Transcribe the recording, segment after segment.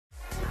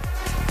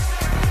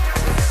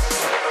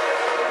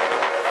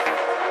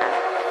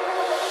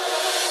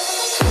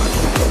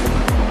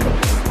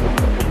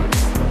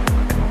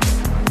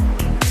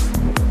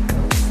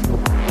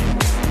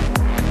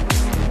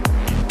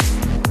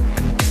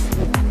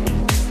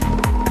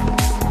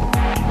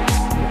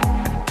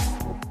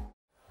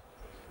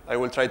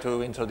will try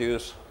to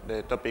introduce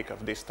the topic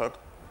of this talk,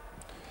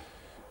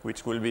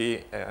 which will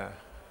be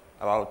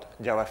about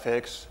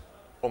JavaFX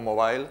on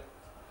mobile.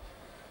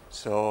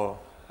 So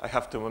I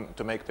have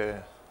to make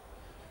the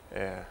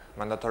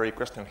mandatory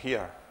question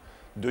here.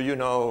 Do you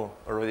know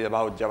already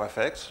about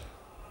JavaFX?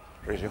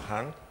 Raise your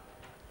hand.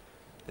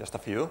 Just a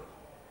few.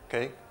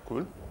 OK,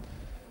 cool.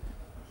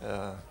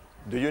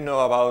 Do you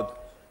know about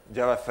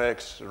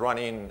JavaFX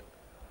running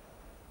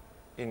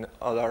in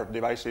other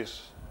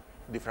devices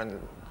different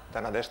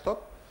than a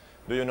desktop?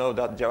 Do you know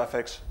that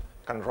JavaFX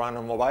can run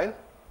on mobile?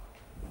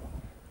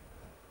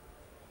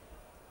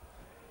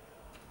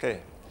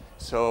 OK,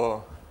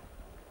 so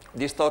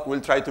this talk will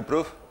try to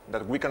prove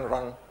that we can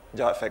run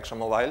JavaFX on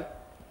mobile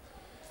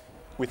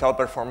without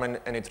performing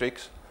any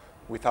tricks,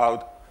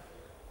 without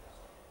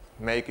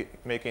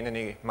making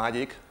any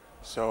magic.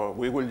 So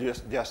we will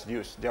just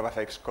use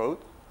JavaFX code,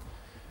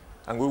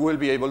 and we will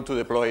be able to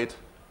deploy it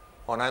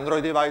on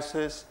Android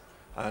devices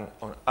and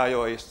on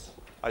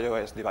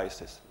iOS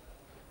devices.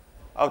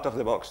 Out of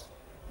the box,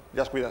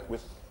 just with a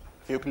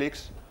few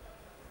clicks,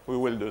 we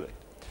will do it.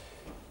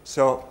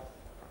 So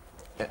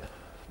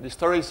the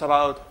story is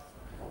about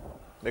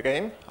the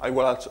game. I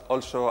will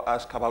also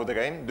ask about the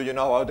game. Do you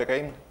know about the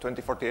game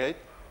 2048?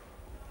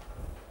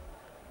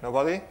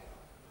 Nobody in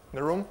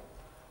the room?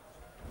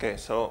 OK,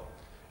 so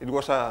it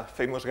was a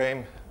famous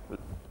game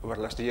over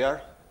last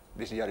year.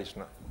 This year is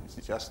not.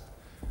 It's just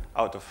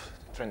out of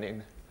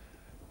trending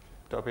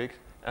topic.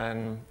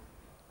 And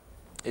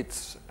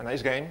it's a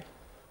nice game.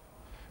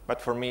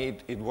 But for me,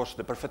 it was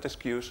the perfect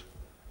excuse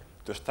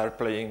to start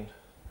playing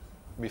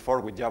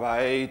before with Java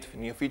 8,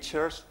 new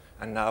features,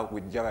 and now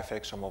with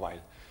JavaFX on mobile.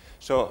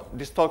 So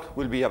this talk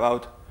will be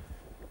about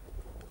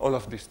all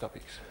of these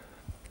topics.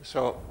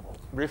 So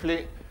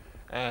briefly,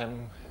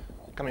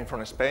 coming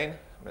from Spain,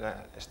 a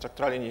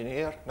structural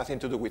engineer, nothing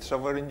to do with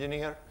software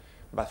engineer,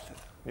 but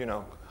you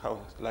know how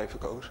life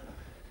goes.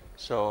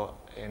 So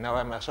now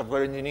I'm a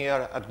software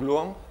engineer at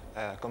Gluon,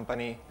 a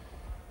company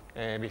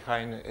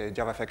behind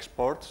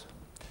JavaFXPorts.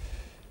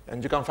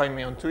 And you can find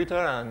me on Twitter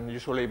and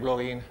usually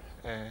blogging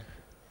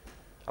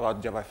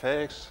about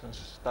JavaFX and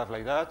stuff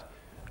like that.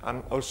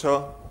 I'm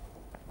also,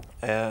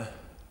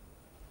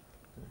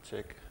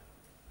 check,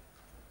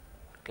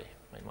 OK,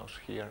 my mouse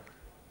here.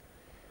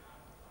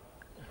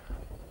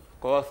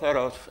 Co-author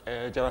of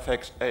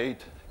JavaFX 8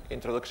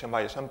 Introduction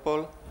by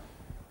Example.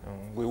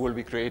 We will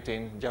be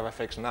creating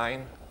JavaFX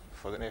 9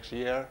 for the next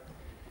year.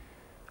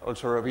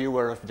 Also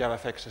reviewer of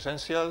JavaFX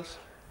Essentials.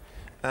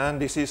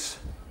 And this is,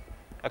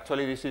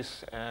 actually, this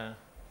is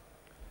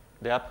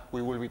the app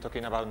we will be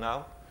talking about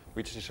now,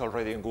 which is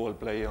already in Google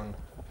Play on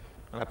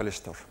Apple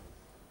Store.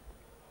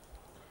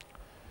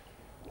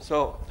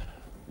 So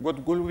what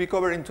we'll be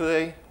covering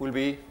today will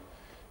be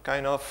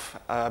kind of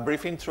a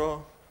brief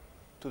intro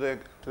to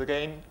the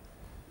game.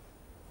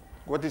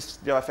 What is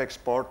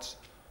JavaFXPorts?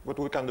 What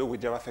we can do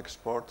with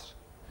JavaFXPorts?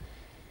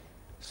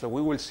 So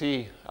we will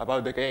see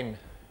about the game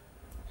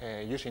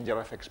using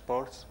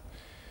JavaFXPorts.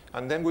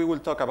 And then we will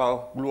talk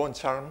about Gluon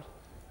Charm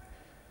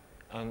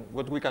and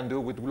what we can do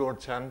with Gluon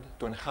Charm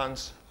to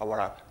enhance our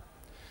app.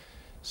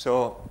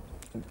 So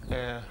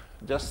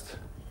just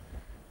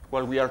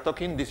while we are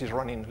talking, this is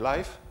running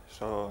live.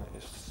 So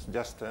it's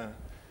just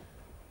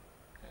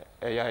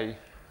AI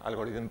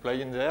algorithm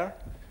playing there.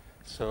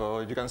 So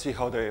you can see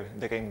how the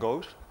game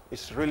goes.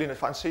 It's really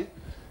fancy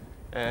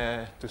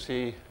to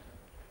see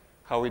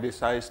how it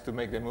decides to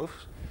make the moves.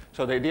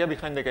 So the idea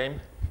behind the game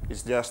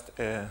is just,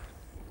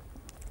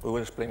 we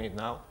will explain it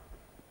now.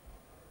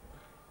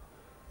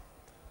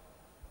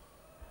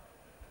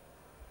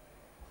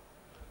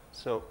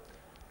 So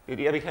the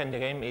idea behind the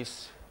game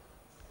is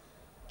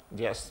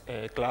just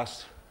a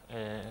class,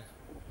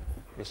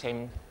 the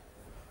same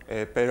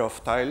pair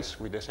of tiles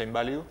with the same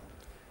value,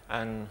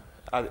 and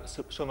add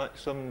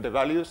some the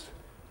values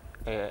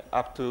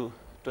up to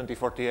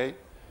 2048,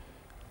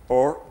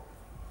 or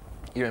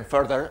even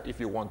further if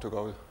you want to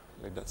go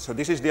like that. So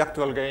this is the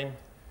actual game,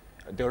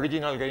 the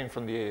original game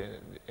from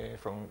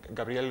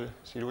Gabriel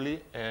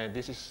Cirulli.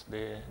 This is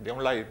the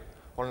online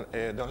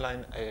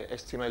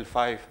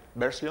HTML5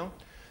 version.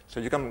 So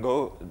you can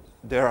go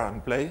there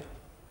and play.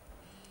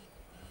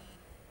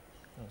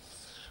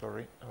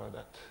 Sorry about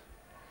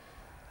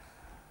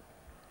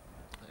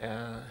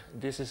that.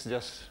 This is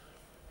just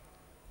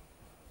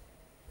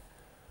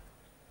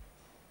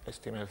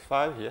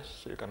HTML5,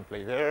 yes, so you can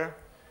play there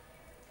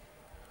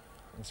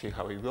and see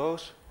how it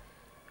goes.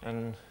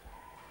 And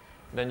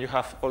then you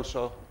have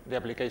also the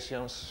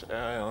applications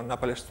on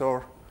Apple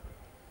Store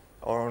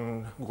or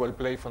on Google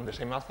Play from the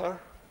same author.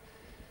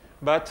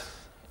 But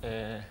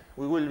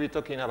we will be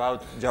talking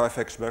about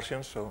JavaFX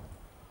versions, so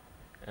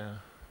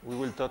we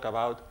will talk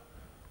about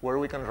where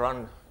we can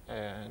run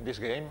this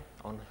game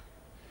on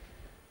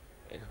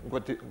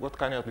what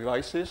kind of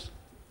devices.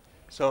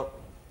 So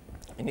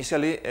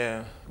initially,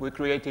 we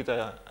created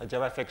a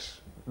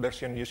JavaFX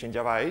version using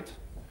Java 8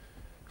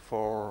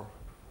 for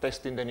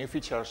testing the new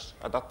features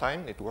at that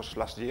time. It was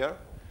last year.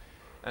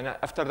 And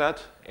after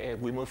that,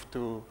 we moved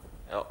to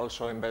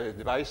also embedded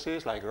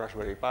devices like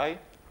Raspberry Pi.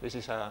 This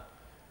is a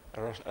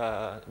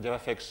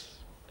JavaFX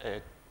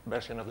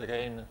version of the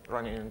game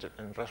running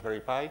in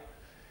Raspberry Pi.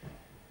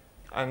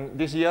 And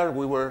this year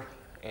we were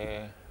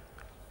a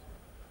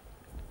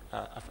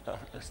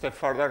step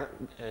further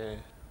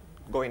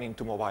going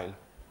into mobile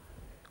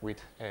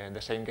with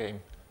the same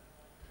game.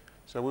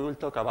 So we will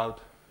talk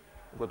about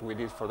what we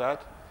did for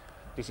that.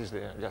 This is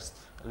just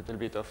a little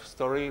bit of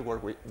story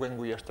when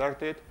we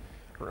started.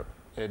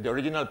 The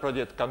original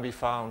project can be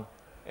found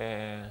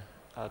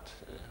at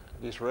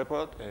this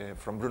repo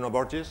from Bruno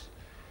Borges.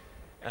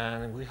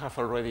 And we have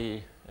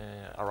already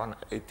around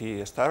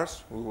 80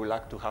 stars. We would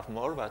like to have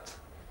more, but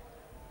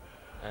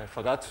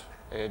for that,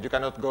 you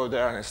cannot go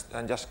there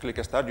and just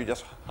click start. You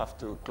just have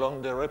to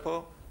clone the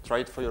repo, try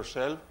it for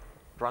yourself,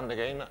 run the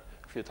game a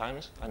few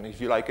times, and if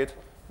you like it,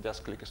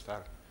 just click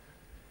start.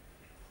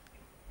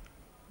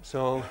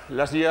 So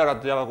last year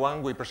at Java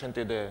 1, we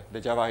presented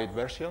the Java 8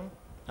 version,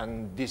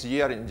 and this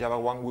year in Java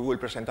 1, we will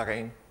present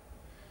again,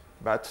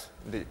 but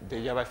the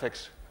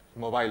JavaFX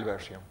mobile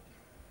version.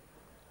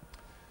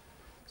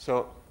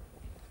 So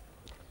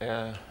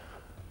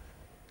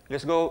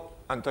let's go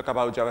and talk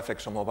about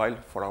JavaFX on mobile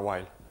for a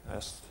while,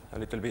 as a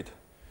little bit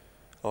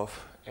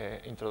of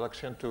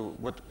introduction to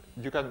what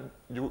you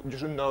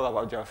should know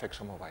about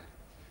JavaFX on mobile.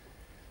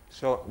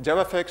 So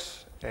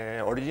JavaFX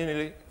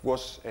originally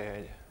was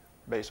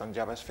based on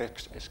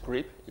JavaFX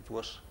script. It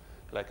was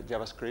like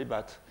JavaScript,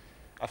 but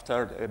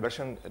after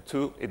version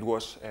 2, it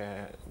was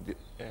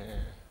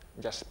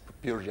just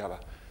pure Java.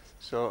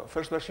 So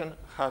first version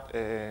had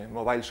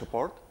mobile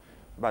support,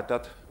 but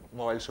that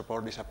mobile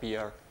support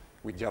disappeared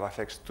with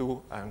JavaFX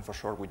 2 and for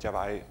sure with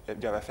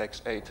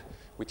JavaFX 8,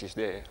 which is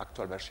the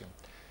actual version.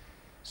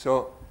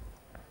 So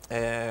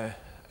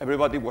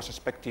everybody was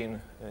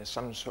expecting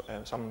some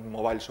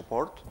mobile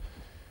support,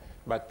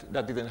 but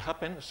that didn't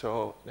happen.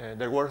 So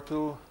there were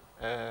two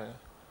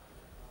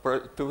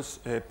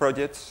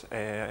projects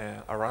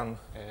around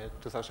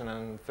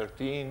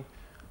 2013,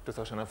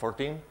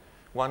 2014.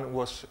 One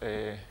was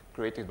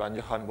created by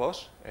Johan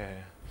Bosch,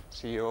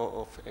 CEO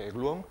of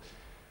Gloom.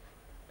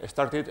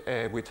 Started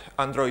with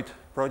Android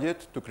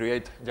project to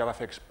create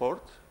JavaFXPorts,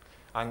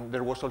 and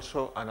there was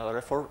also another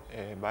effort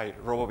by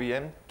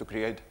RoboVM to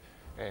create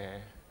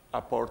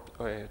a port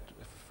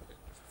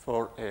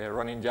for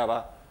running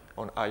Java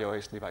on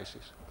iOS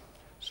devices.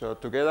 So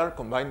together,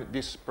 combined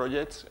these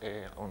projects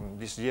on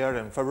this year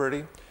in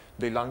February,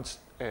 they launched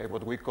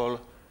what we call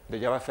the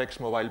JavaFX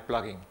mobile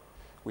plugin,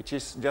 which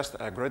is just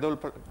a Gradle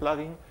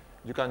plugin.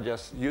 You can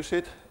just use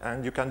it,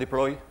 and you can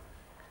deploy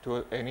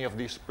to any of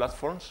these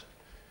platforms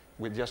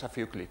with just a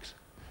few clicks.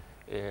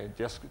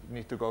 Just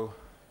need to go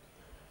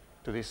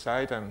to this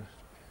site and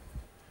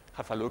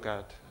have a look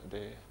at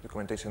the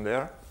documentation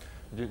there.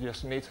 You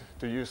just need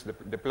to use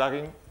the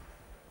plugin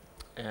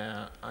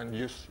and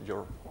use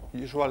your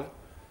usual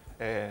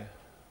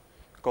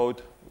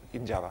code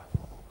in Java.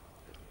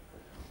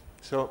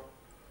 So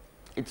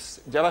it's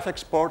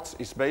JavaFXPorts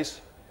is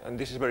based, and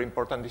this is very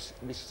important,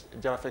 this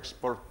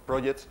JavaFXPort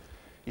project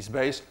is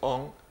based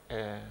on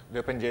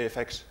the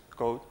OpenJFX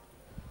code.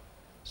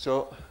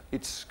 So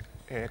it's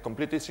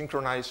completely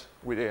synchronized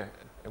with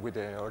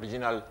the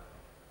original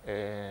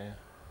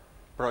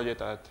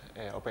project at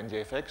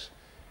OpenJFX,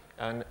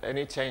 and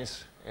any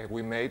change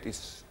we made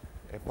is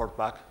port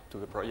back to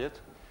the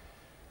project.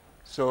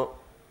 So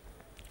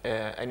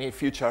any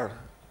future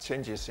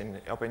changes in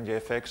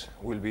OpenJFX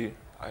will be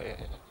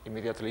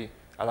immediately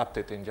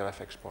adapted in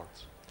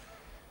JavaFXPorts.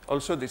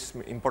 Also, it's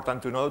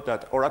important to note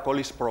that Oracle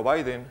is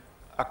providing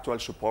actual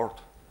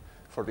support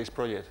for this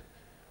project,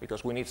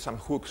 because we need some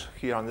hooks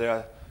here and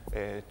there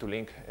to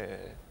link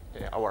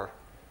our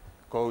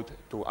code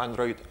to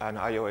Android and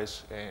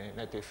iOS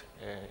native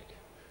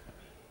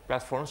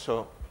platforms.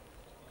 So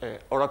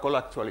Oracle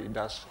actually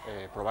does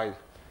provide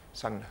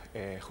some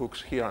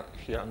hooks here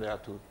and there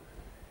to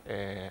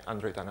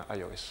Android and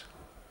iOS.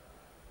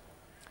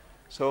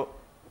 So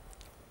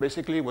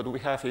basically what we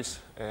have is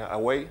a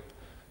way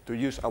to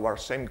use our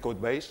same code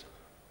base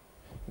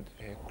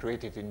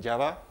created in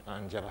Java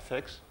and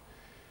JavaFX,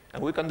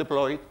 and we can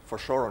deploy it for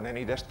sure on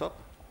any desktop,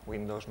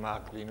 Windows,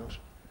 Mac, Linux,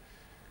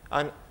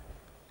 and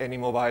any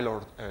mobile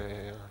or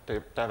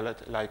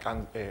tablet like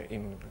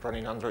in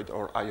running Android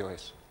or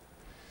iOS.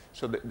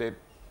 So the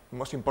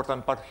most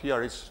important part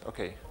here is,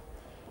 okay,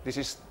 this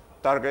is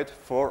target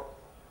for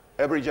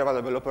every Java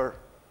developer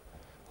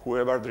who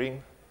ever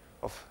dreamed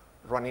of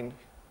running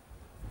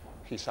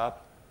his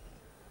app,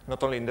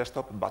 not only in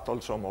desktop, but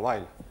also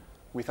mobile,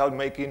 without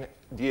making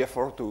the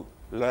effort to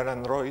learn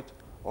Android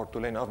or to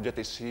learn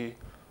Objective-C,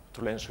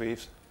 to learn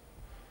Swift.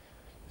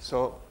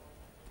 So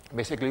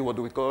basically what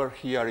we cover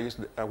here is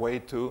a way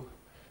to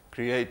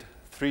create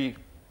 3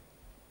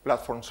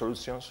 platform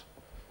solutions,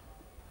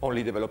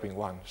 only developing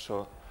one.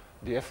 So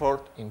the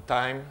effort in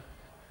time,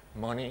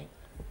 money,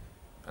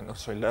 and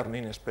also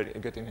learning,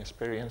 getting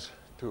experience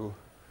to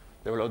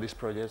develop these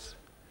projects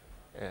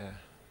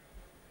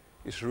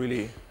is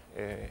really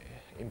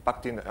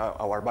impacting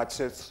our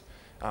budgets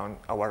and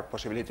our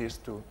possibilities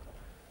to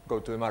go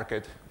to the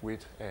market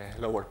with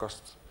lower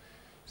costs.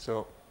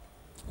 So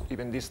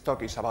even this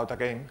talk is about a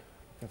game.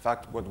 In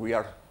fact, what we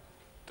are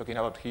talking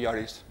about here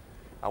is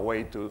a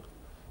way to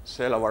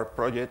sell our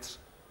projects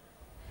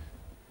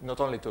not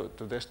only to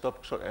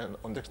desktop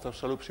on desktop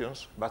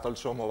solutions, but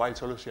also mobile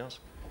solutions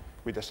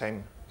with the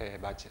same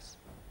budgets.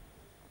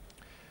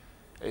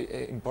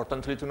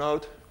 Importantly to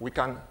note, we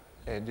can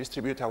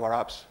distribute our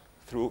apps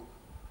through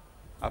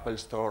Apple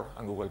Store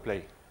and Google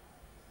Play.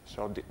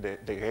 So the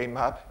game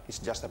app is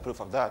just a proof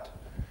of that.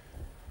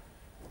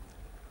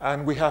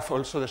 And we have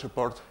also the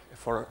support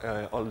for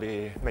all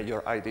the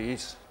major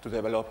IDEs to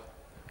develop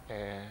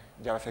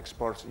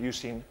JavaFXPorts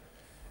using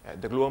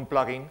the Gluon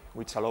plugin,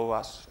 which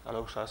allows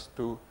us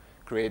to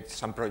create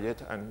some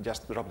project and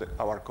just drop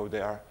our code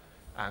there,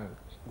 and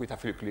with a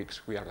few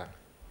clicks, we are done.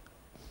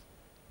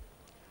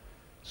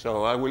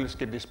 So I will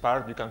skip this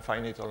part. You can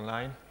find it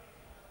online,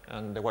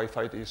 and the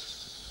Wi-Fi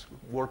is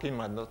working,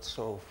 but not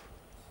so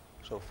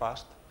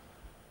fast.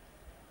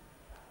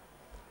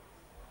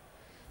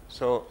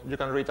 So you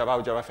can read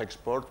about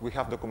JavaFXPorts. We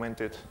have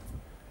documented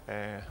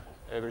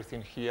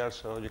everything here,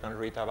 so you can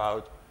read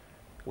about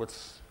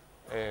what's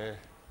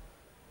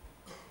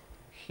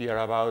here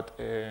about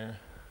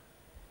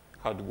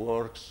how it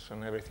works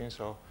and everything.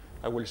 So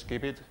I will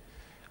skip it.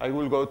 I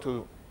will go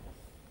to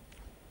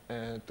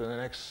the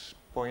next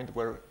point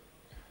where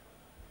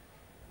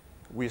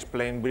we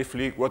explain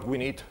briefly what we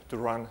need to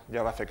run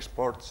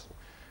JavaFXPorts.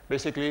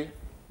 Basically,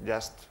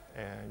 just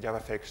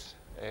JavaFX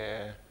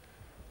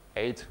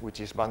 8, which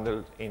is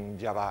bundled in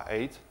Java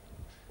 8.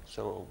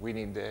 So we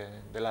need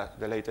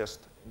the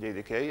latest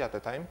JDK at the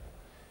time.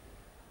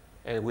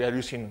 We are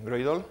using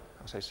Gradle,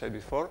 as I said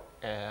before.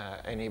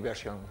 Any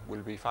version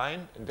will be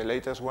fine. The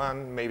latest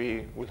one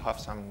maybe will have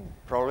some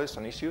problems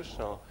and issues,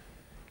 so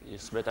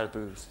it's better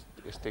to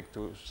stick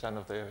to some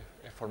of the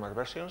former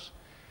versions.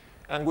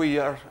 And we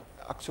are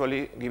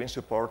actually giving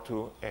support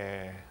to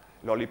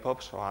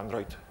Lollipops or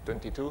Android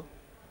 22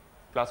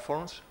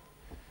 platforms,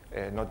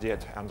 not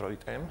yet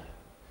Android M.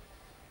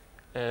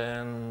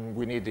 And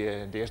we need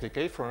the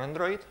SDK from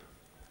Android.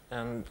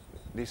 And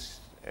this,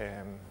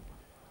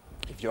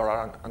 if you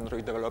are an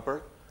Android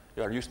developer,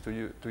 you are used to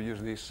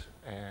use this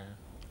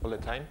all the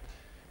time.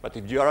 But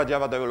if you are a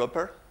Java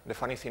developer, the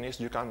funny thing is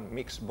you can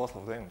mix both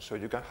of them. So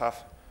you can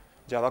have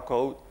Java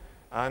code,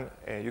 and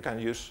you can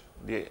use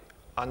the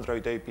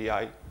Android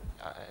API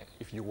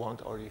if you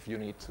want or if you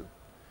need to.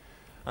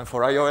 And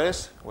for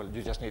iOS, well,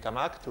 you just need a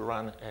Mac to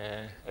run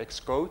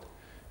Xcode.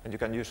 And you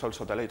can use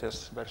also the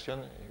latest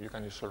version. You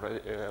can use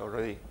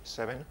already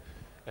 7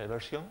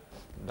 version,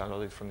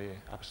 download it from the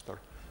App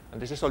Store.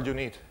 And this is all you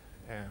need.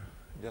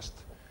 Just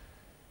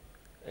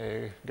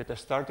get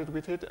started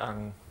with it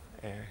and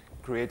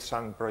create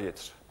some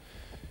projects.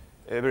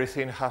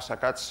 Everything has a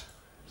catch.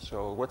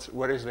 So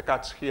where is the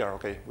catch here?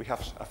 Okay, we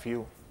have a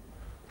few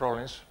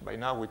problems by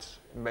now, which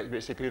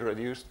basically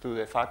reduced to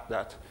the fact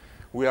that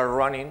we are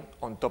running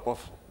on top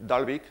of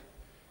Dalvik,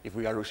 if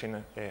we are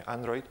using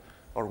Android,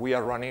 or we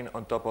are running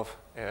on top of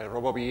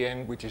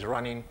RoboVM, which is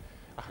running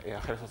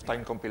ahead of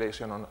time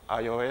compilation on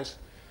iOS.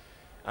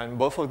 And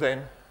both of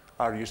them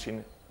are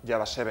using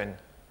Java 7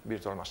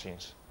 virtual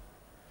machines.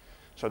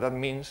 So that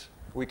means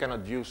we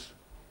cannot use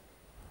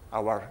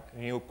our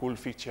new cool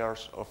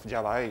features of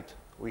Java 8.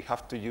 We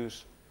have to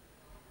use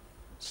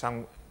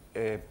some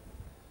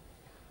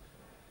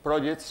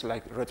projects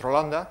like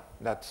RetroLambda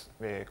that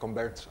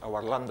converts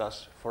our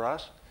lambdas for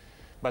us,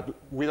 but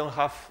we don't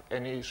have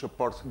any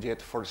support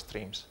yet for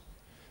streams.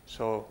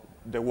 So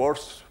the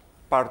worst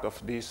part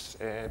of this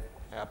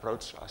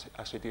approach,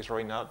 as it is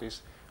right now,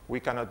 is we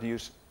cannot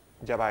use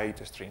Java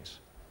 8 streams.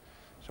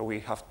 So we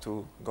have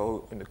to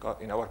go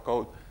in our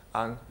code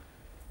and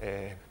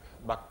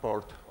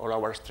backport all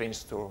our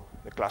strings to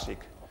the classic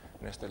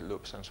nested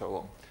loops and so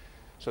on.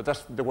 So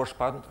that's the worst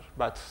part.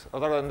 But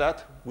other than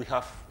that, we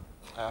have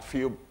a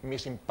few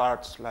missing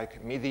parts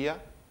like media.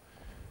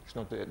 It's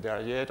not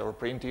there yet, or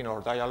printing,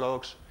 or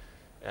dialogues.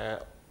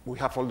 We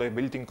have all the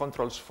built-in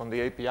controls from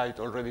the API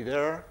already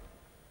there.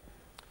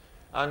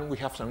 And we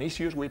have some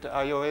issues with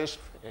iOS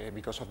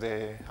because of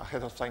the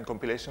ahead-of-time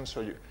compilation.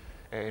 So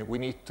we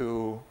need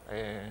to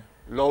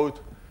load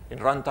in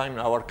runtime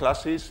our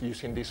classes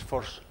using this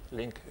force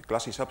link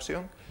classes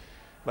option.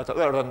 But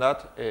other than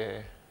that,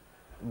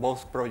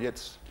 both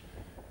projects,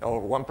 or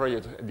one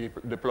project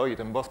deployed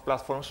in both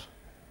platforms,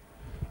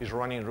 is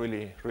running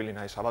really, really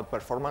nice. About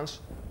performance,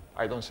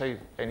 I don't say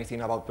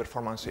anything about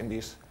performance in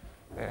this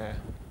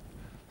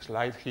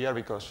slide here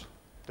because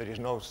there is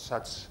no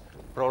such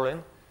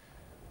problem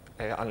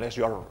unless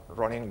you are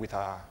running with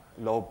a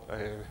low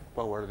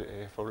power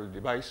for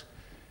device.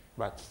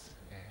 But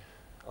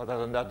other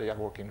than that, they are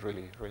working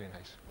really, really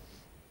nice.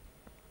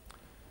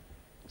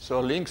 So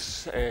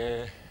links,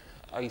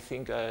 I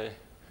think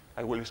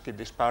I will skip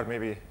this part.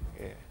 Maybe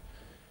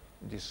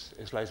these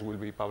slides will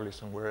be published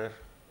somewhere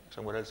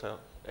else. So,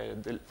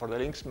 for the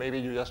links, maybe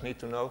you just need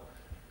to know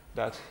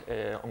that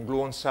on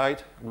Gluon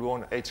site,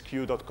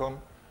 gluonhq.com,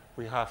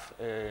 we have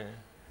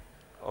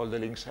all the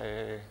links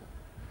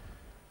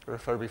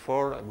referred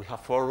before. We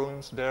have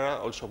forums there,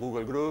 also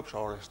Google Groups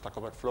or Stack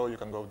Overflow. You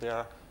can go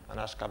there and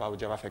ask about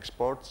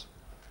JavaFXPorts.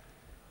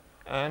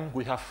 And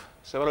we have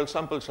several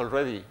samples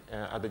already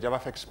at the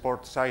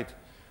JavaFXPorts site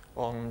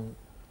on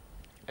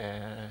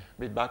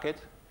Bitbucket.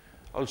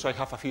 Also, I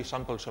have a few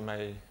samples on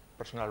my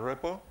personal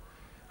repo,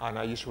 and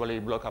I usually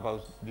blog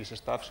about this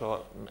stuff.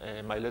 So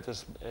my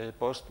latest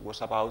post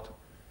was about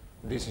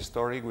this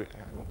story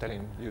I'm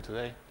telling you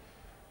today.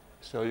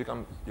 So you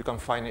can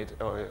find it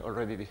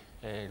already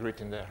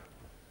written there.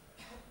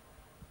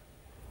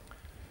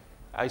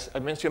 As I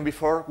mentioned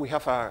before, we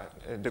have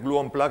the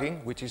Gluon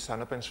plugin, which is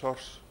an open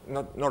source,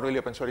 not really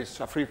open source, it's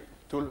a free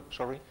tool,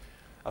 sorry.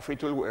 A free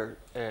tool where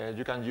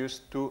you can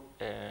use to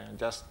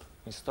just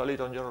install it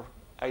on your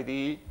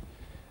IDE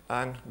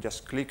and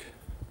just click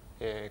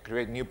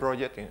create new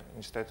project.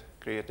 Instead of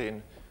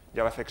creating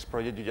JavaFX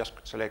project, you just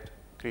select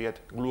create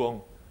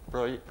Gluon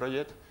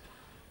project.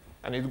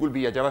 And it will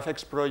be a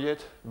JavaFX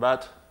project,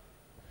 but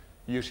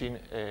using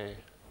the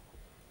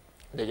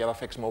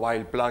JavaFX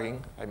mobile plugin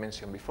I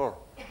mentioned before.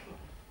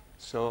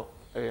 So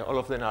all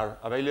of them are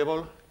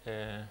available,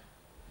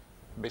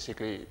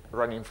 basically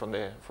running from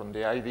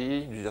the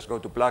IDE. You just go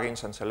to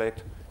plugins and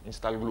select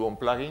install Gluon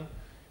plugin,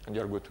 and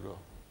you're good to go.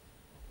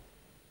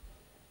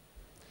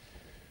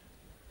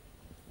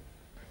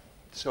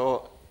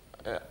 So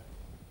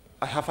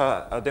I have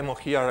a demo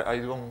here. I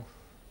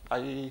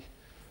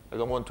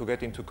don't want to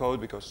get into code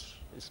because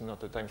it's not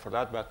the time for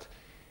that, but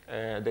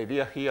the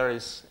idea here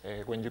is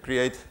when you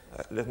create,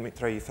 let me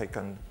try if I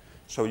can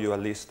show you a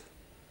list.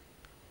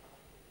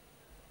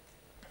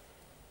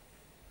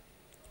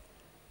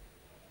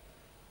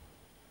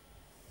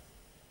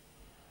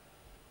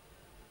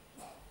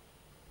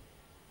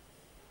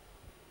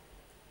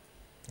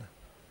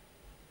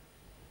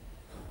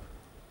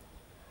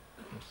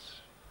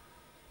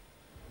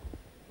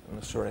 I'm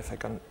not sure if I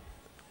can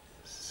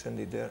send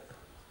it there.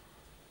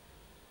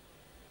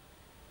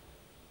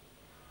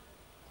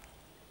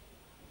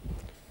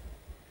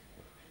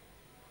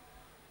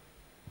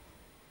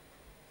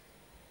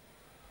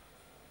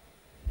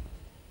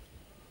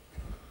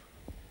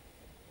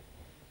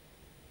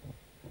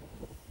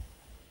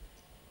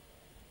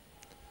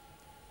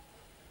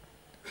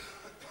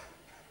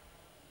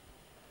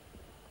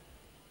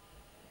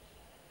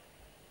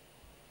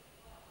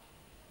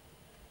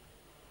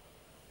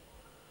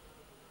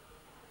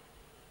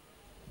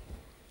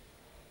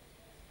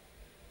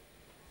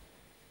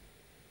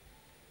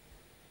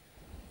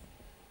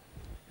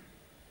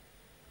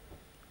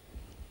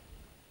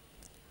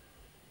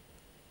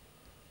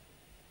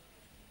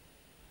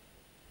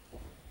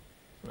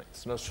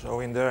 It's not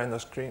showing there in the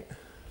screen.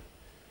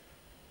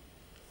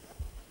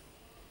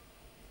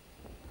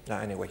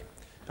 Anyway,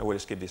 I will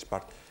skip this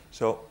part.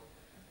 So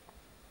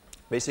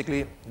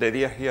basically, the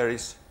idea here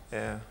is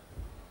the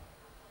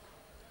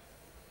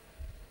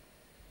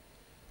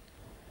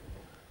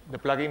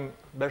plugin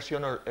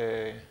version or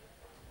the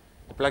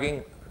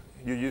plugin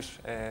you use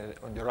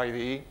on your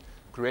IDE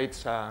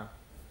creates a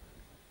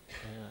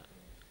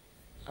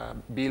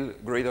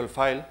build Gradle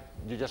file.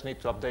 You just need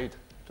to update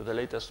to the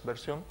latest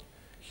version.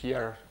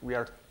 Here we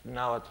are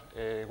now at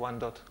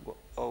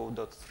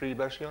 1.0.3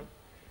 version,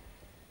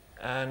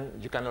 and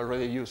you can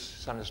already use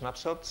some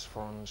snapshots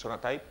from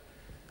Sonatype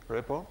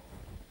repo.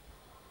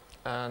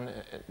 And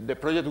the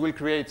project will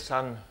create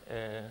some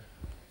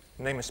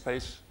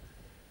namespace.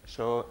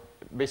 So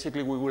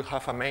basically, we will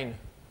have a main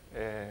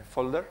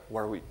folder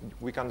where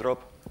we can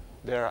drop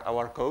there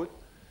our code,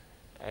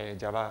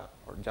 Java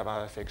or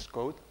JavaFX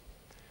code,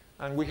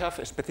 and we have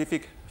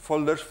specific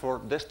folders for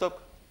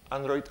desktop,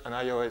 Android, and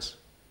iOS.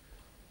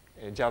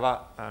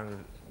 Java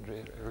and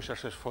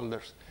resources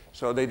folders.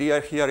 So the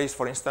idea here is,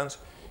 for instance,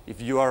 if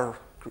you are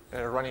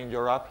running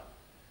your app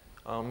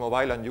on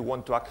mobile and you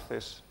want to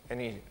access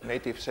any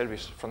native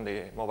service from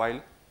the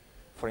mobile,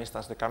 for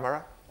instance, the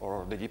camera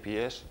or the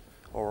GPS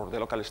or the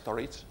local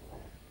storage,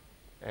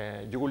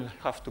 you will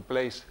have to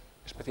place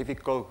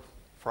specific code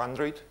for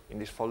Android in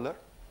this folder.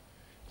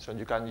 So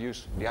you can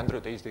use the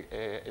Android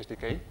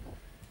SDK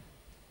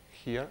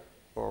here,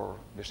 or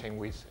the same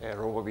with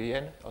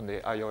RoboVN on the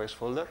iOS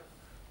folder.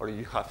 Or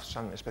you have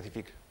some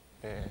specific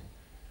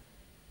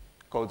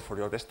code for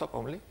your desktop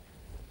only.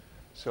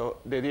 So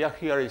the idea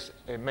here is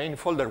a main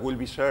folder will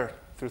be shared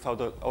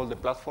throughout all the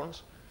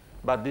platforms,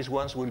 but these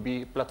ones will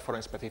be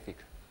platform specific.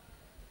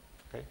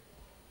 Okay.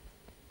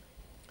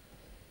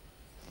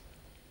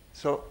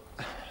 So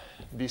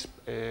this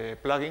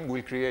plugin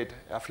will create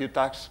a few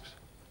tasks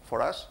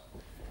for us.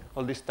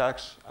 All these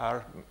tasks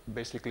are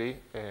basically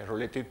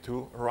related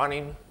to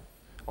running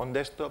on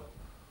desktop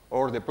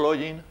or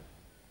deploying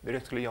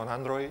directly on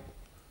Android,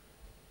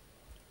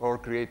 or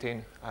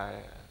creating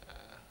an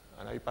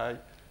IPA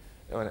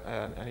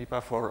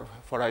for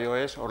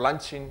iOS, or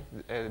launching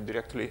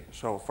directly.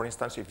 So, for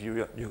instance, if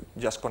you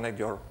just connect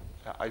your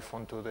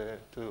iPhone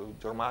to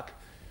your Mac,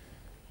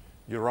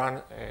 you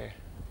run a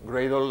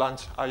Gradle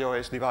launch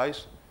iOS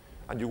device,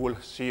 and you will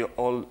see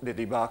all the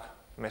debug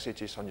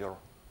messages on your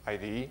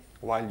IDE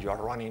while you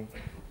are running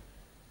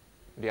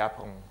the app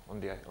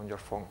on your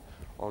phone.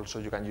 also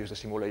you can use the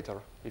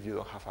simulator if you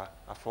don't have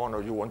a phone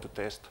or you want to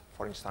test,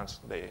 for instance,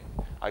 the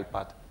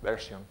iPad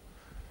version.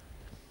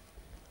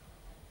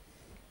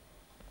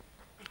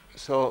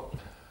 So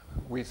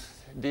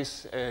with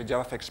this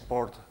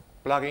JavaFXPort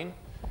plugin,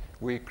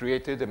 we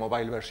created the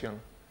mobile version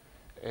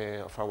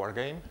of our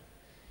game.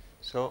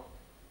 So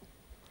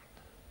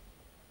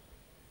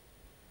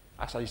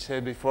as I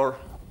said before,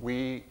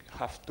 we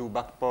have to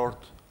backport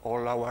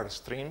all our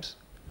streams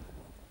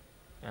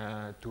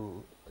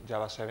to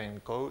Java 7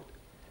 code.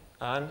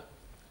 And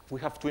we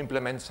have to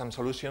implement some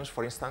solutions,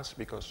 for instance,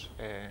 because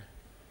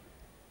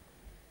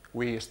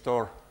we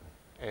store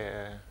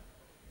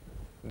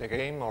the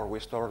game or we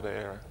store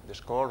the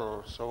score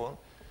or so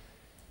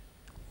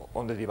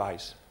on the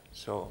device.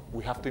 So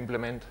we have to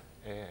implement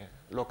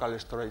local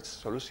storage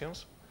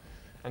solutions.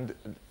 And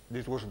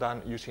this was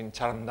done using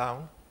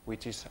Charmdown,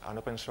 which is an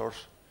open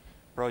source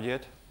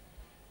project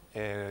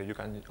you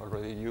can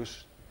already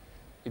use.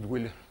 It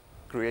will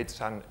create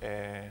some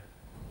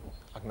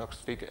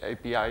agnostic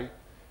API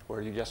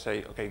where you just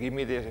say, OK, give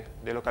me the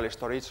local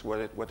storage,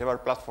 whatever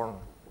platform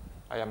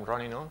I am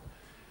running on,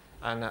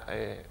 and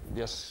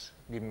just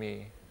give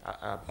me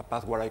a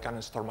path where I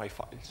can store my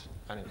files.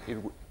 And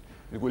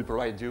it will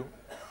provide you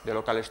the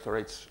local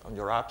storage on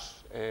your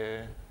apps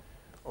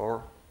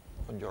or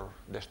on your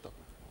desktop.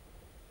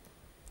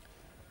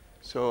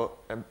 So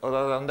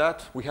other than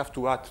that, we have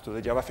to add to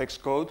the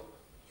JavaFX code,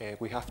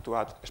 we have to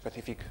add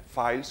specific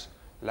files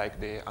like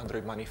the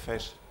Android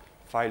manifest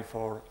file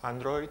for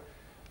Android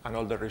and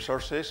all the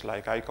resources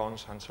like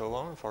icons and so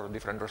on for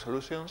different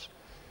resolutions.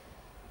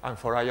 And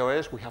for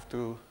iOS, we have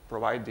to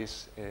provide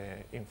this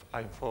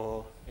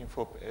info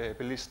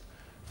list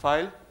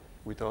file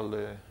with all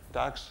the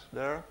tags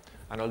there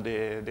and all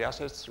the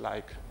assets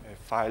like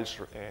files,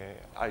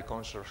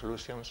 icons,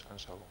 resolutions, and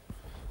so on.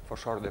 For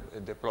sure,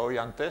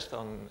 deploy and test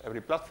on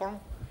every platform.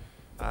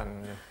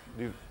 And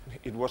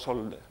it was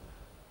all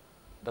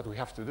that we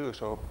have to do.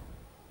 So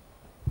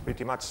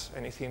pretty much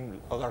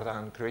anything other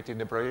than creating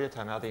the project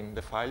and adding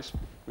the files,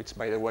 which,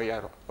 by the way,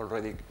 are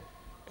already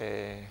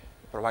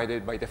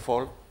provided by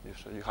default.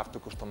 So you have to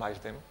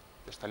customize them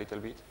just a little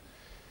bit.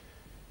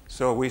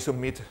 So we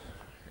submit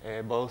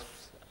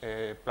both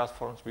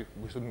platforms. We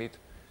submit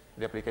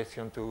the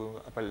application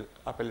to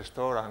Apple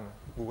Store and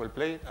Google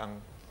Play.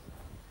 And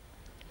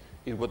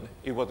it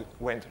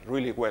went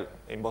really well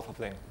in both of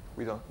them.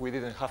 We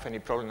didn't have any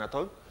problem at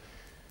all.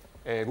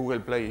 Google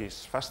Play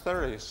is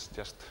faster. It's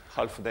just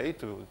half a day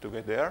to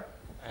get there.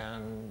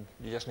 And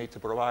you just need to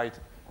provide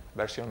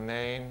version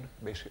name,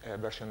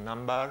 version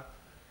number.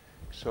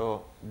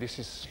 So this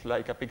is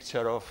like a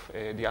picture of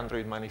the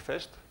Android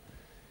manifest.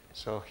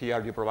 So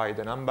here you provide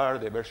the number,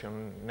 the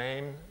version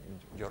name,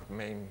 your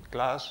main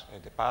class,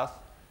 the path,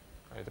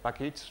 the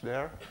package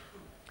there.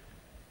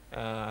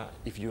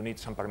 If you need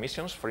some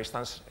permissions, for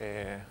instance,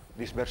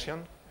 this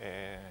version,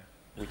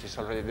 which is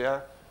already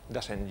there,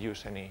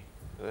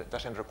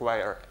 doesn't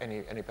require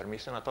any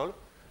permission at all.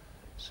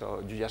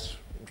 So you just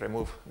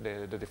remove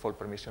the default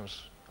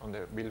permissions on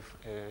the build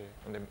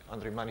on the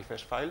Android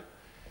manifest file,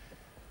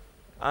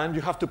 and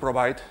you have to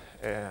provide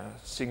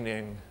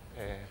signing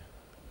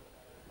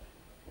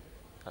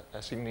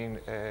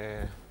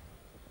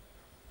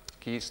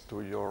keys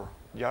to your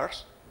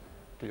jars,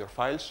 to your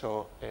files.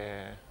 So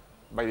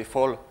by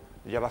default,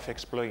 the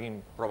JavaFX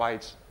plugin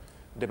provides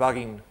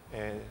debugging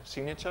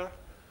signature,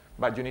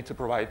 but you need to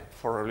provide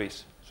for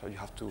release. So you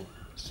have to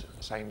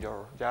sign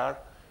your jar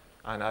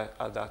and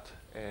add that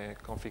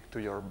config to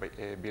your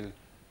build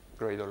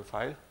Gradle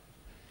file.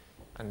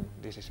 And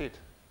this is it,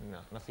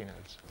 nothing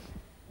else.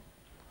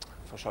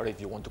 For sure,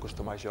 if you want to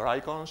customize your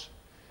icons,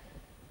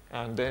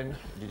 and then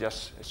you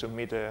just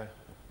submit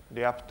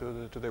the app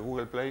to the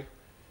Google Play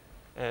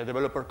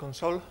developer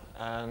console,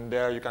 and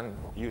there you can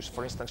use,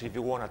 for instance, if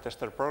you want a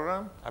tester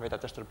program, a beta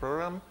tester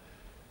program,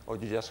 or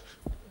you just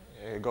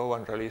go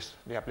and release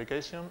the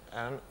application,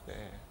 and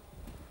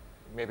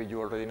maybe you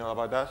already know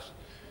about that.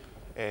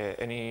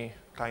 Any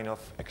kind of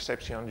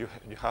exception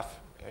you have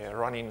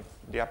running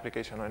the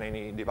application on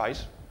any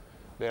device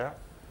there,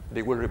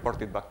 they will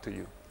report it back to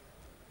you.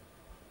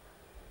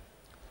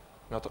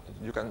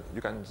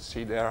 You can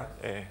see there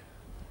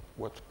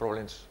what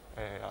problems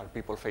are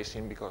people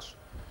facing because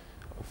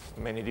of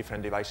many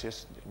different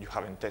devices you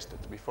haven't tested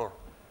before.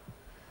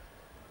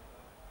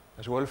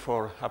 As well,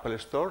 for Apple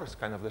Store, it's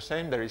kind of the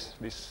same. There is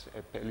this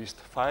list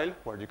file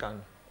where you can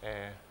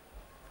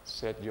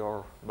set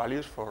your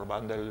values for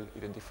bundle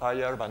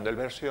identifier, bundle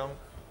version,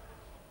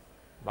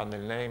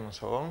 bundle name, and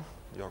so on,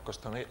 your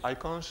custom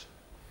icons.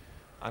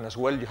 And as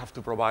well, you have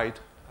to provide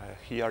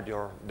here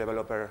your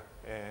developer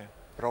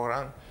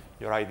program,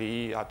 your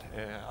IDE at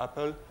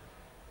Apple,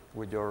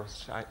 with your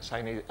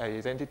signed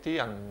identity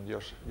and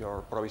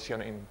your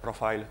provisioning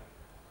profile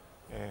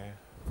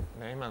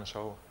name, and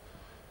so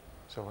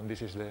on.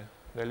 This is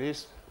the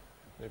list,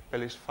 the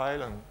plist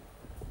file, and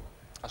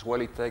as well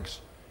it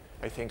takes,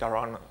 I think,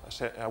 around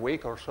a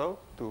week or so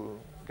to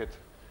get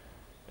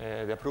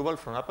the approval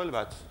from Apple,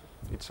 but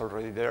it's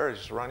already there.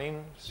 It's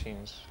running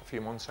since a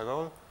few months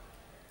ago,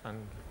 and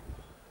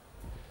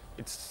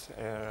it's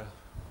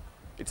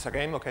a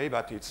game, okay,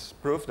 but it's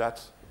proof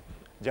that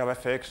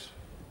JavaFX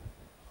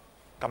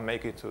can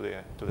make it to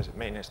the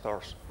main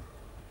stores.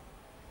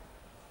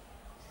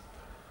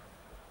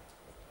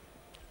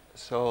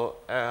 So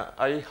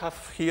I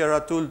have here a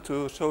tool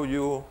to show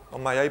you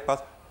on my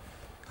iPad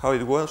how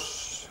it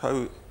works,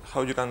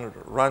 how you can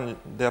run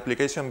the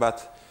application,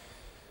 but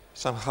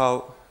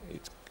somehow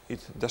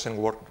it doesn't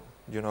work,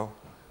 you know.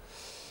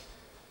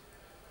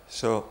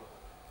 So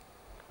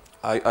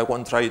I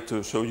won't try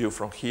to show you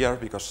from here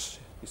because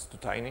it's too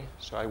tiny.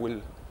 So I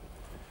will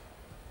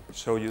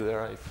show you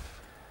there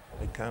if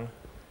I can.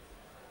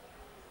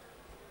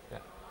 Yeah.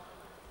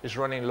 It's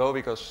running low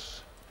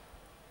because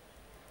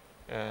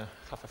I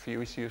have a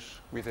few issues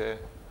with the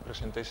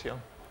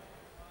presentation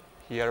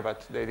here,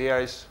 but the idea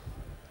is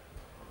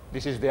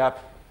this is the app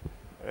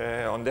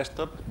on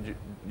desktop.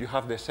 You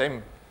have the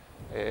same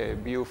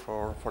view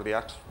for the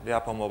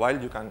app on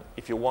mobile. You can,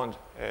 if you want,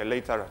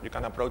 later you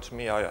can approach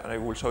me and I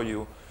will show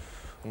you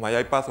on my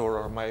iPad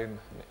or my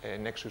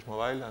Nexus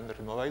mobile,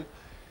 Android mobile.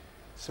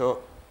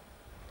 So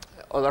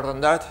other than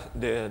that,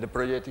 the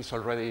project is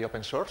already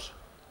open source.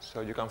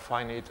 So you can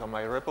find it on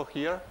my repo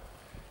here.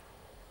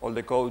 All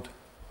the code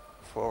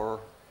for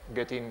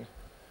getting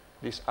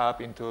this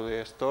app into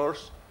the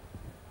stores,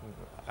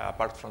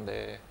 apart from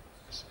the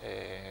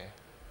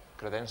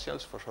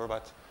credentials for sure,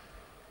 but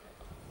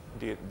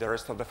the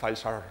rest of the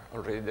files are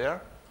already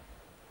there.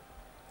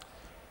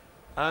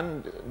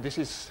 And this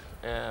is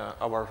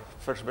our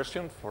first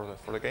version for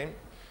the game.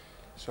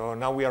 So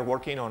now we are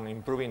working on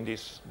improving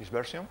this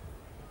version.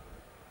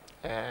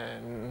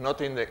 And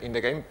not in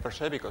the game per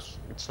se, because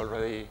it's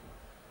already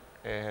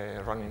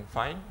running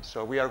fine.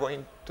 So we are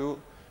going to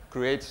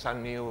create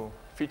some new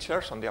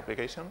features on the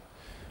application.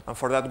 And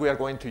for that, we are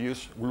going to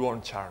use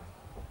glue-on charm.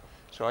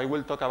 So I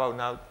will talk about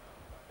now.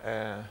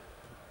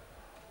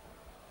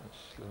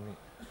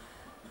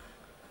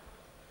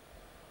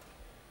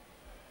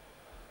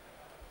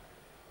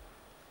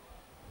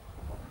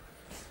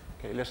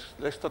 Okay,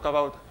 let's talk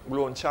about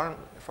glue-on charm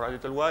for a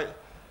little while,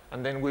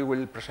 and then we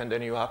will present the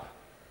new app.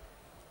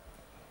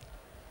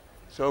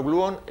 So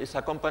Glue-on is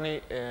a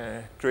company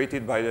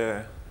created by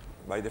the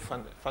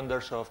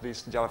funders of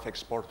this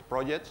JavaFXPorts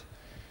project,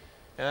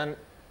 and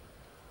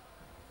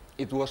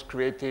it was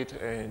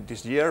created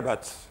this year,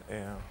 but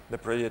the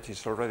project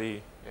is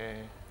already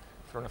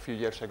from a few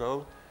years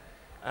ago,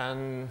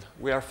 and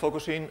we are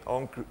focusing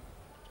on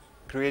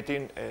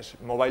creating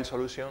mobile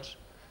solutions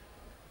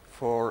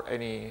for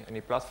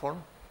any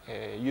platform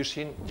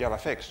using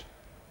JavaFX.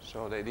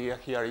 So the idea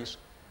here is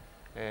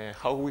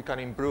how we can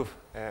improve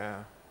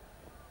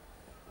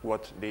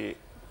what the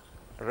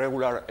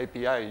regular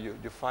API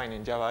you find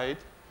in Java 8.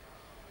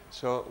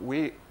 So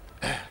we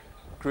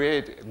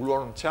create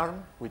Glue-on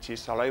Charm, which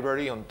is a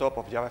library on top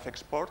of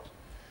JavaFXPorts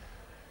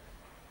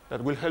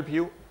that will help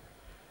you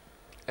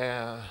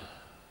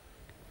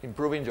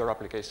improving your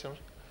applications.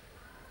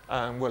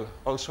 And well,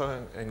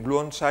 also in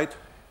Glue-on side,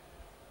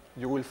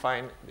 you will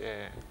find,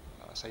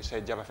 as I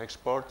said,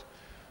 JavaFXPorts,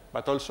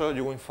 but also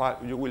you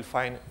will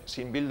find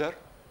Scene Builder.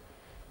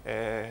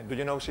 Do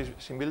you know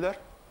Scene Builder?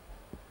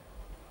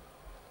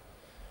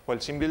 Well,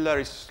 Scene Builder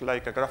is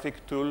like a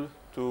graphic tool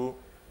to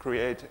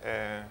create,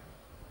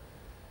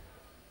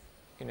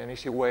 in an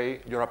easy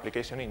way, your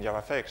application in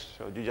JavaFX.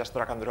 So you just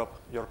drag and drop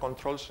your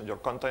controls and your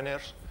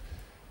containers.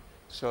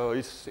 So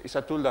it's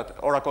a tool that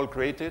Oracle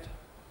created,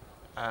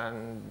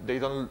 and they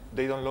don't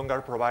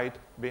longer provide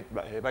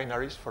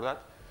binaries for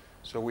that.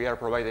 So we are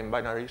providing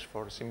binaries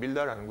for Scene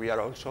Builder, and we are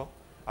also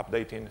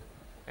updating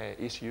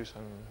issues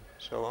and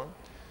so on.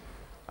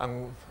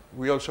 And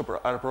we also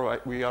are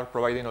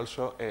providing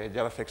also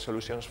JavaFX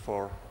solutions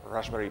for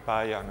Raspberry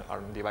Pi and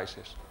ARM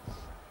devices.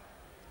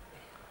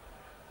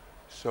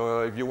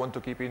 So if you want to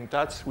keep in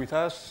touch with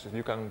us,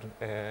 you can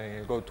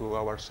go to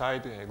our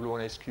site,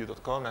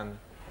 gluonhq.com, and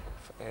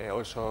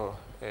also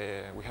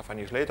we have a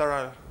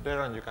newsletter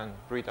there, and you can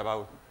read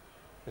about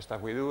the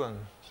stuff we do and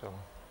so on.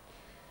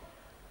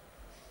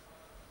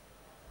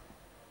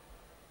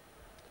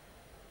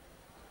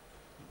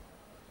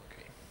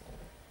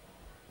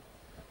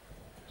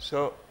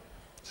 So,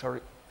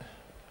 sorry.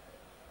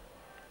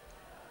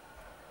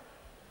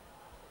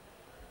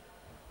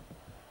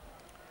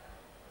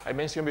 I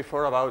mentioned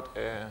before about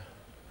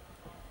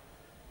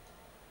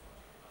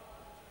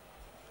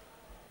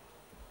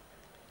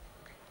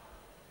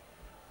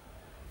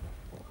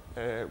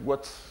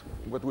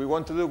what we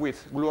want to do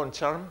with Glue-on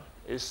Charm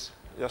is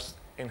just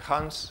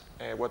enhance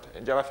what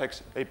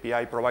JavaFX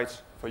API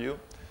provides for you.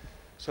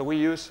 So we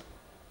use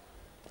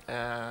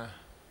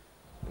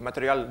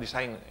material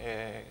design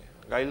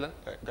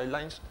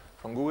guidelines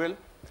from Google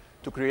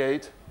to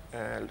create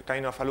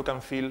kind of a look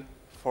and feel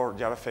for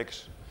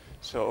JavaFX.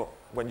 So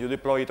when you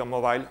deploy it on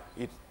mobile,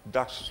 it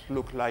does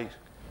look like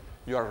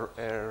you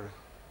are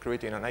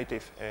creating a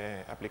native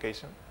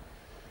application.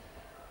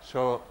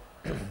 So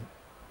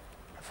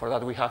for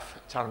that, we have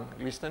Charm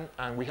Listen,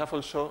 and we have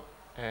also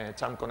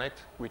Charm Connect,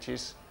 which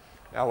is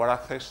our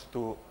access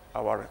to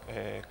our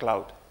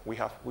cloud.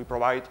 We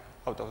provide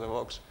out of the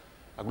box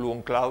a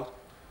Glue-on cloud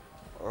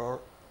or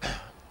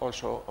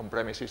also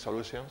on-premises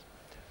solutions.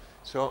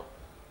 So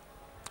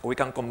we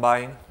can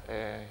combine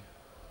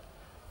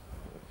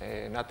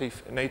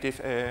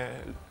native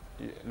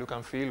look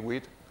and feel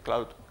with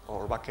cloud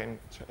or backend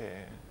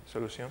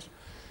solutions.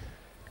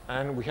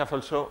 And we have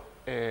also,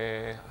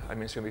 I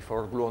mentioned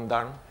before, Glue on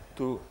DARM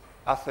to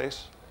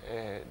access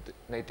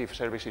native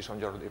services on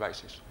your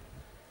devices.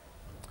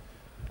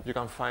 You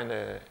can find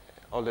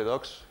all the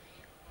docs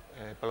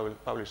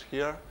published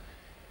here.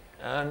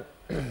 And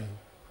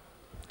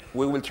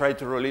we will try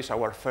to release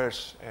our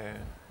first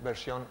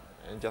version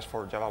just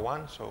for Java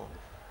 1. So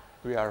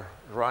we are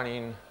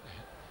running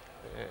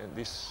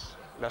these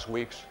last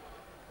weeks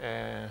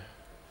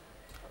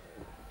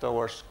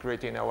towards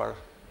creating our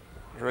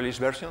release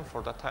version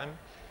for that time.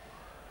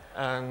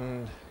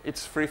 And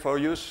it's free for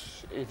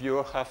use if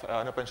you have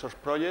an open source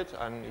project,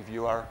 and if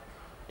you are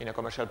in a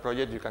commercial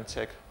project, you can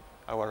check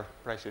our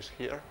prices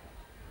here.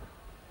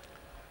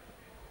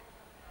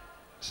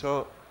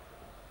 So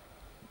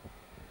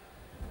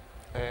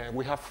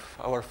we have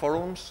our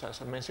forums,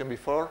 as I mentioned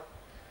before.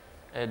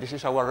 This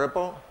is our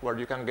repo, where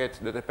you can get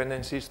the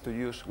dependencies to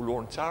use Glue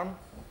on Charm.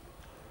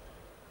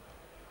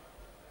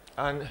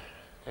 And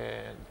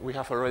we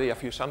have already a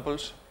few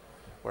samples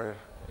where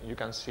you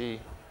can see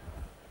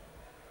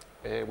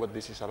what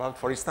this is about.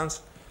 For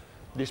instance,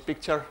 this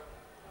picture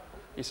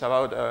is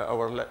about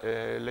our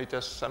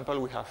latest sample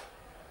we have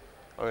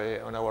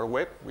on our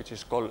web, which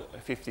is called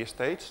 50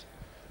 States.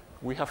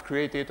 We have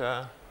created,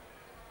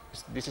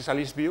 this is a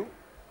list view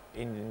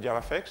in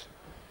JavaFX,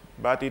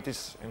 but it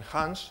is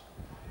enhanced.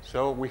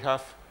 So we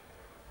have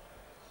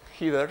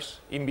headers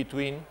in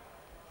between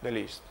the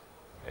list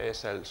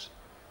cells.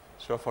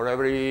 So for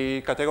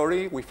every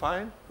category we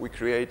find, we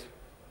create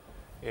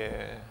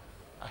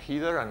a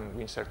header and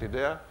we insert it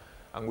there,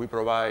 and we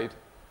provide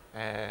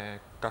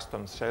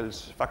custom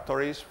cells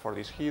factories for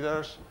these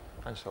headers,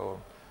 and so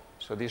on.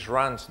 So this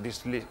runs,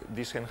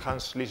 this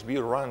enhanced list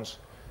view runs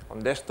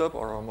on desktop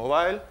or on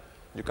mobile.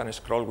 You can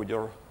scroll with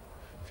your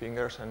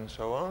fingers and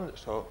so on.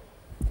 So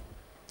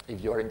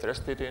if you are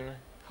interested in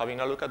having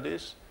a look at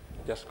this,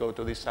 just go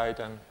to this site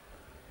and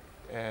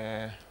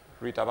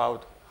read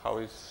about how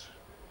it's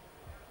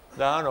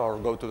done, or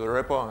go to the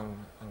repo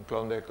and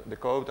clone the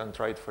code and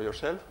try it for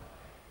yourself.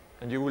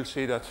 And you will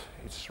see that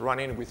it's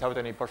running without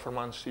any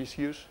performance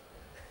issues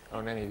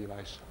on any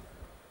device.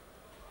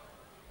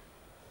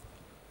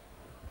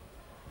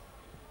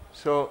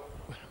 So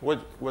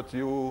what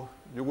you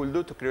will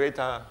do to create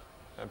a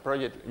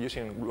project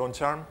using Glue on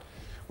Charm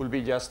will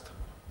be just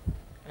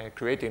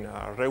creating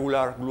a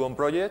regular Glue on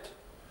project,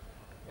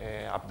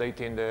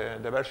 updating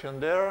the version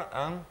there,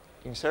 and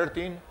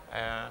inserting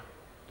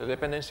the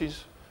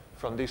dependencies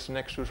from this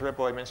Nexus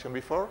repo I mentioned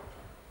before.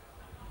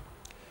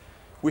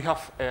 We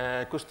have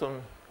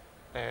custom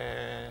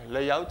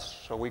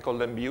layouts, so we call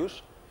them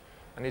views,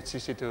 and it's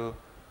easy to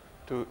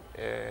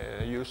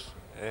use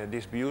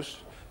these views.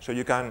 So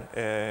you can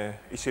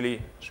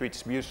easily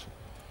switch views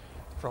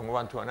from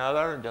one to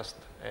another, just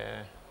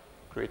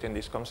creating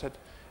this concept.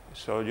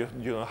 So you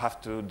don't have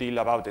to deal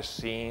about the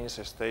scenes,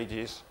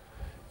 stages,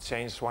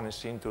 change one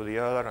scene to the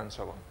other, and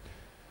so on.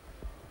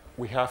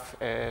 We have,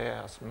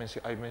 as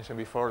I mentioned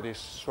before, these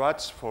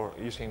swatches for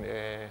using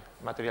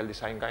material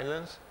design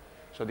guidelines.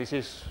 So this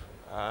is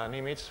an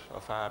image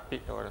of a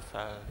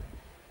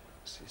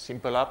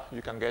simple app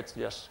you can get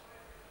just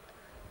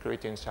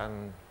creating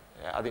some,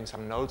 adding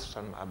some nodes,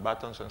 some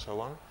buttons, and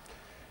so on.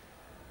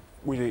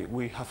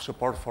 We have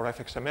support for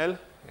FXML,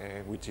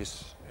 which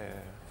is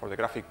for the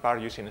graphic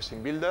part using a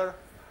scene builder,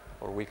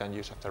 or we can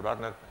use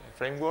Afterburner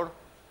framework.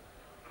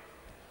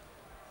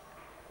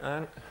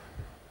 And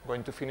I'm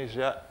going to finish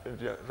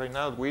right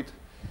now with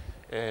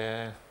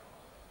the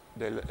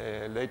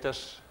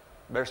latest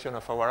version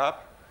of our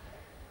app.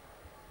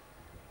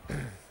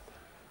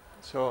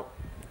 So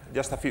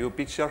just a few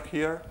pictures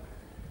here.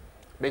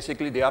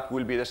 Basically, the app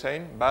will be the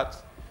same,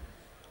 but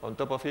on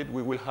top of it,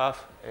 we will have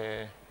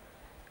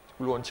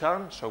Glue on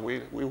Charm. So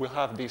we will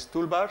have these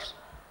toolbars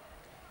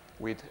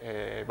with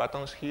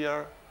buttons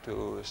here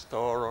to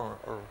store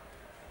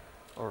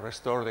or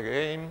restore the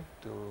game,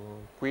 to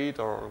quit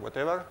or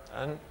whatever.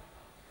 And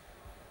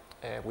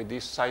with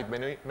this side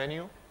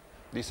menu,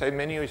 this side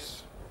menu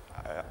is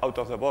out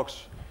of the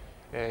box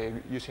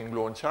using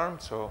Glue on Charm.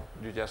 So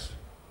you just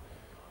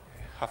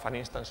have an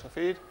instance of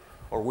it,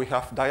 or we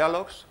have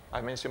dialogues.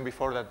 I mentioned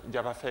before that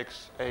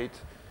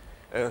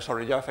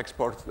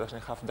JavaFXPorts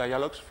doesn't have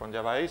dialogues from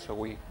Java 8, so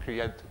we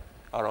create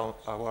our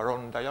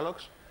own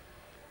dialogues.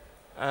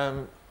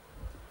 As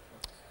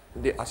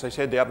I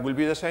said, the app will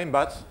be the same,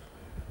 but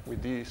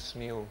with these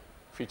new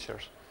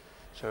features.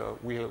 So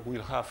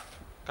we'll have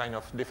kind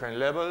of different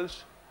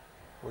levels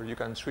where you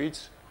can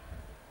switch,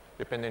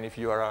 depending if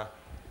you are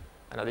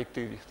an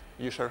addicted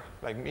user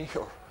like me.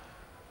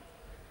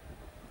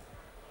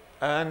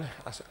 And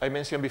as I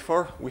mentioned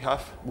before, we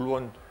have Glue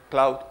on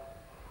Cloud.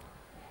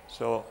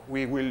 So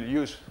we will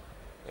use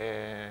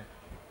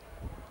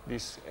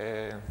these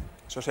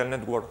social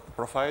network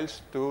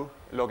profiles to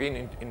log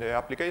in the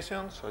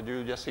application. So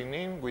you just sign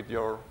in with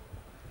your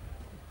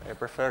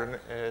preferred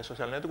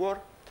social network,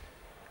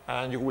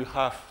 and you will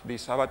have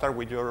this avatar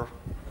with your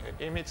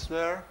image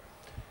there,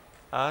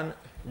 and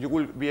you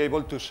will be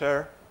able to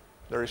share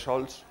the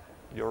results,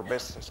 your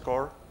best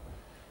score.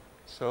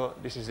 So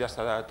this is just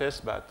a data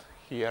test, but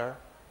here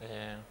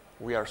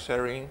we are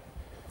sharing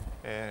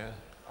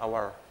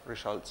our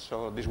results.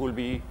 So this will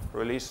be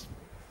released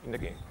in the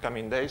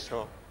coming days.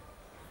 So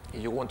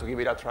if you want to give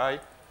it a try,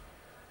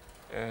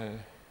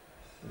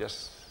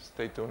 just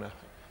stay tuned,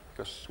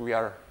 because we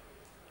are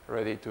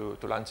ready to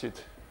launch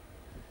it.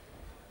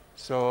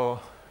 So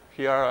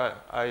here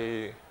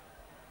I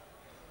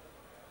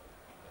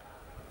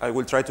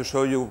will try to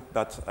show you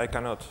that I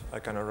cannot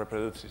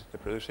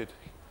reproduce it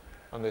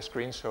on the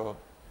screen. So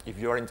if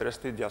you are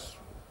interested, just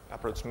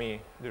approach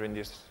me during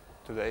these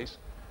 2 days.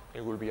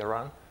 It will be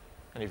around.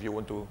 And if you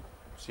want to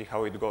see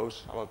how it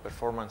goes about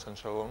performance and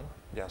so on,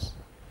 just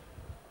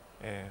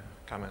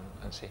come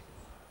and see.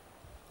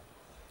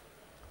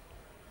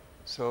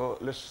 So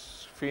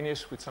let's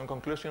finish with some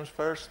conclusions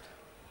first.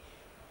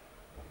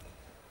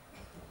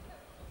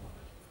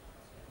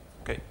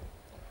 Okay.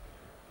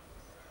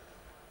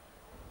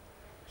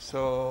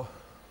 So,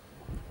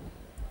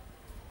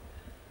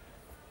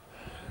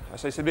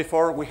 as I said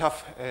before, we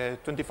have a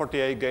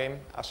 2048 game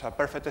as a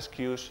perfect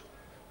excuse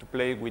to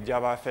play with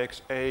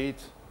JavaFX 8,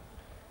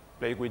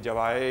 play with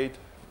Java 8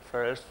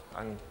 first,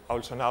 and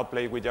also now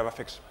play with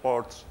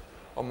JavaFXPorts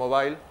on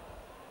mobile.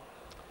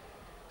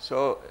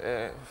 So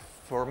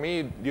for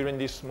me, during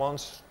these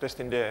months,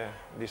 testing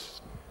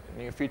these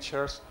new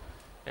features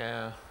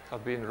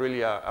have been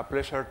really a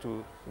pleasure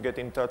to get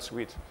in touch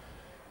with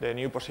the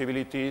new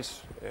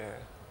possibilities,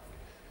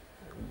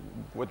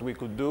 what we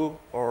could do,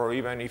 or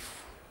even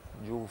if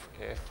you've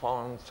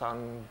found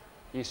some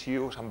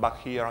issue, some bug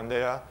here and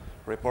there,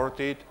 report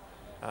it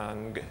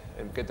and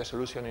get the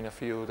solution in a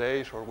few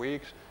days or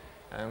weeks.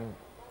 And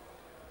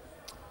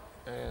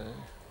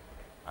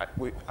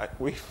we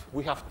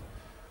have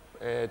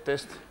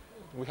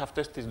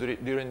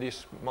tested during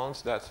these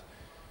months that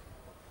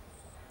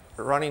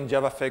running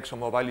JavaFX on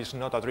mobile is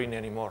not a dream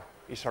anymore.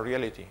 It's a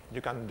reality.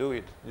 You can do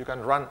it. You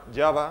can run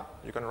Java.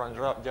 You can run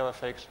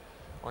JavaFX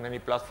on any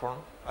platform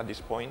at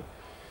this point.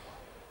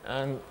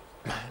 And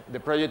the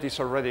project is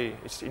already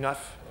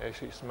enough.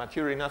 It's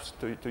mature enough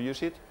to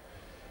use it.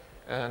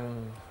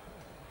 And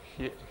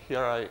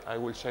here I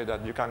will say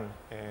that you can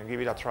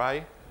give it a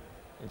try.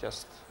 And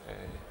just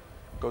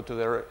go to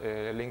the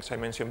links I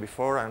mentioned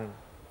before and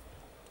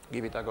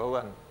give it a go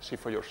and see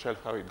for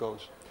yourself how it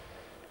goes.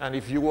 And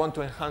if you want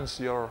to enhance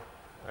your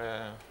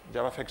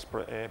JavaFX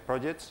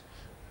projects,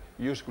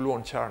 use Glue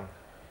on Charm,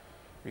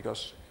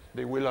 because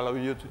they will allow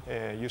you to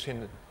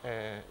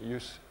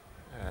use,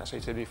 as I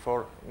said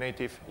before,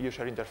 native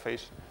user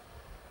interface,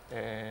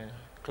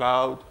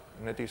 cloud,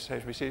 native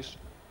services,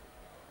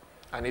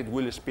 and it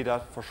will speed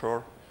up for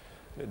sure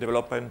the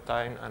development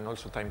time and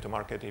also time to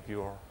market if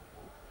you are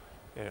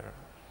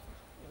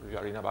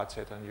in a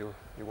budget and you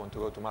want to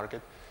go to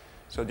market.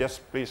 So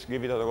just please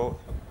give it a go,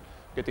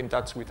 get in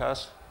touch with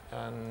us,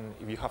 and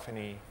if you have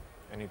any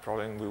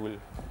problem, we will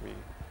be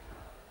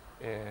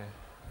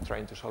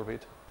trying to solve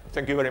it.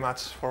 Thank you very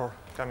much for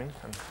coming.